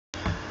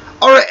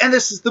Alright, and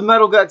this is the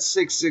Metal God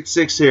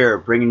 666 here,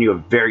 bringing you a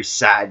very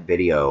sad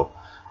video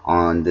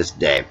on this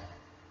day.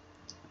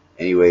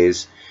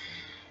 Anyways,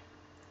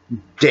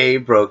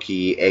 Dave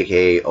Brockie,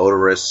 aka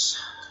Oderus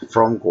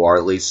from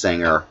Gwar, lead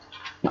singer,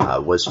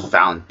 was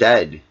found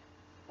dead.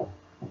 You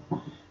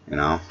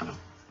know,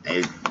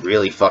 it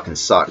really fucking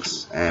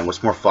sucks. And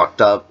what's more fucked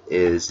up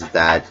is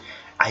that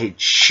I had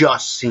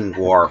just seen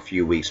Gwar a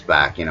few weeks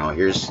back.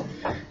 Here's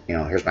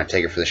my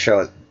taker for the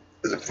show.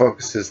 As it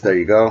focuses, there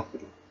you go.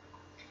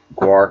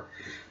 Gwar.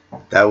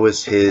 That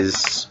was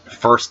his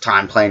first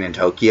time playing in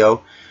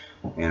Tokyo.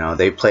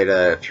 They played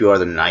a few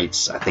other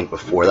nights, I think,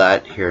 before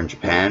that here in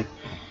Japan.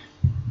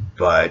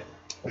 But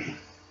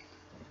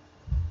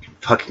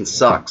fucking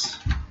sucks.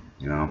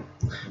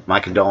 My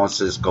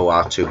condolences go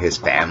out to his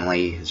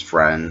family, his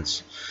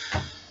friends,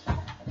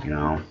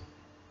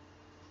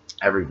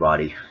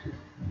 everybody.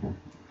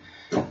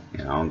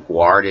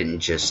 Gwar didn't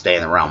just stay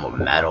in the realm of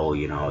metal.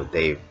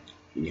 They've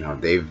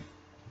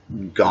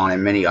gone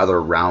in many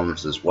other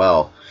realms as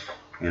well.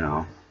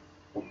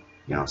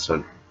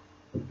 So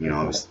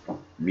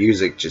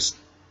music just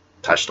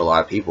touched a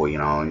lot of people.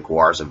 And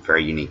Gwar's a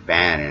very unique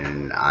band,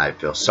 and I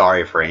feel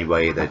sorry for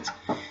anybody that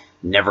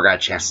never got a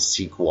chance to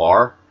see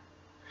Gwar,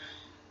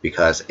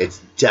 because it's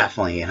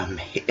definitely an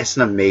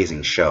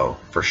amazing show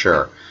for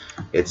sure.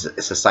 It's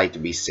a sight to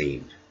be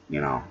seen.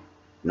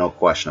 No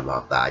question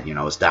about that.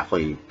 It's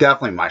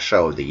definitely my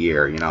show of the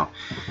year.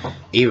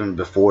 Even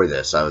before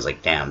this, I was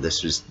like, damn,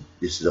 this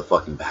is a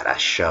fucking badass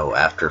show.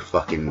 After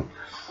fucking,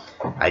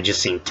 I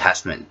just seen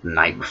Testament the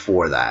night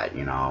before that.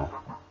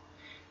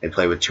 They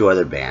played with two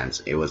other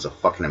bands. It was a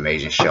fucking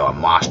amazing show. I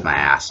moshed my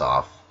ass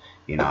off.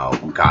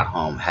 Got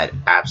home, had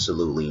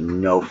absolutely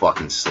no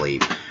fucking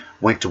sleep.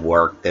 Went to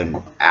work,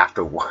 then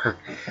after work,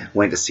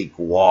 went to see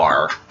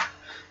Gwar.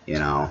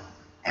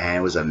 And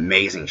it was an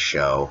amazing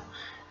show.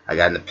 I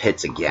got in the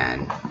pits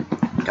again,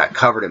 got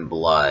covered in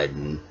blood,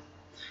 and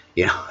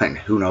and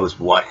who knows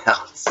what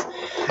else.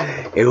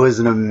 It was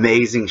an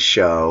amazing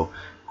show.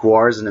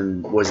 Gwar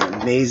was an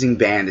amazing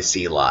band to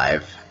see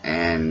live,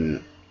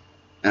 and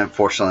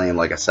unfortunately,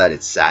 like I said,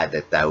 it's sad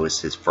that that was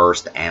his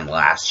first and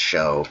last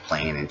show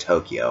playing in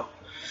Tokyo.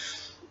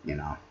 It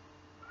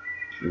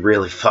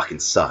really fucking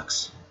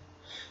sucks.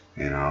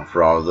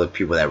 For all the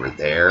people that were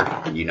there,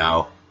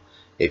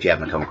 if you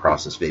haven't come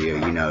across this video,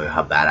 you know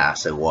how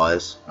badass it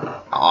was,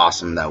 how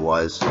awesome that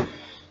was.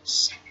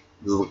 There's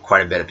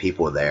quite a bit of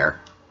people there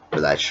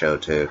for that show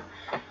too,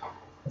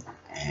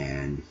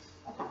 and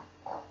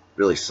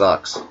really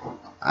sucks.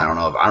 I don't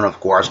know if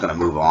Gwar's gonna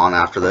move on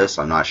after this.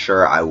 I'm not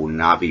sure. I will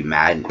not be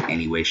mad in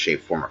any way,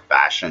 shape, form, or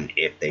fashion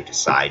if they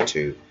decide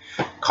to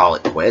call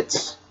it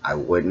quits. I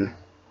wouldn't,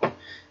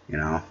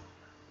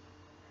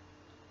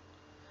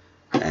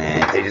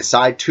 And if they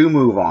decide to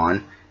move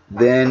on,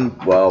 then,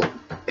 well,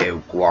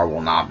 Gwar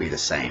will not be the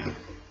same.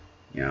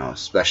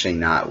 Especially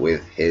not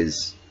with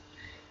his,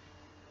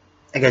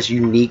 I guess,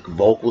 unique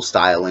vocal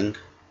styling.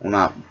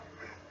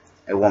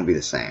 It won't be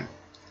the same.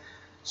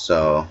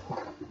 So,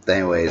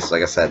 anyways,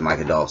 like I said, my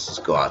condolences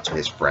go out to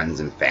his friends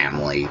and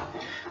family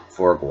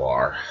for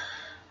Gwar.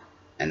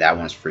 And that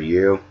one's for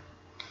you.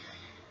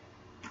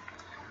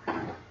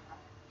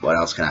 What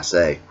else can I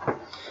say?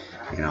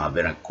 I've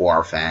been a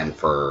Gwar fan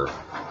for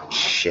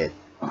shit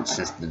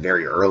since the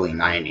very early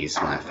 90s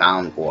when I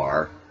found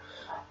Gwar.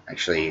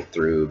 Actually,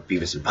 through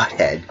Beavis and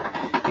Butthead,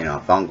 I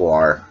found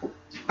Gwar,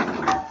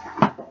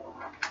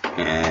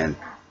 and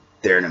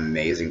they're an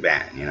amazing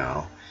band.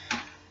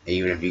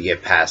 Even if you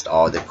get past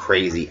all the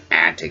crazy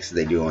antics that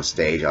they do on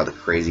stage, all the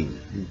crazy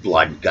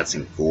blood, guts,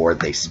 and gore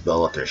they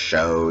spill at their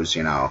shows,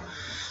 the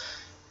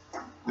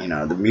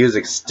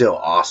music's still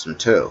awesome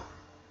too.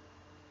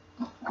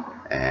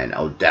 And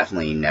I'll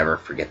definitely never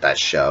forget that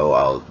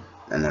show.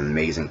 An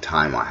amazing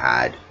time I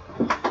had.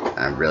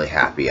 I'm really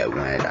happy I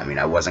went. I mean,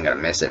 I wasn't going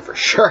to miss it for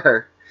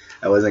sure.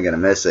 I wasn't going to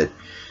miss it,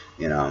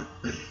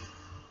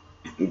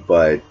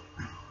 But it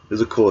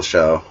was a cool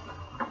show.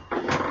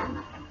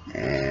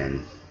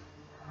 And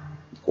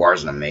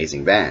Gwar's an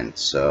amazing band,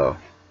 so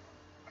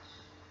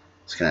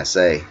what can I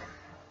say?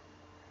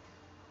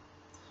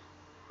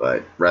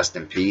 But rest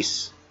in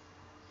peace.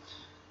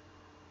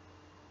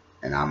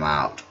 And I'm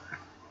out.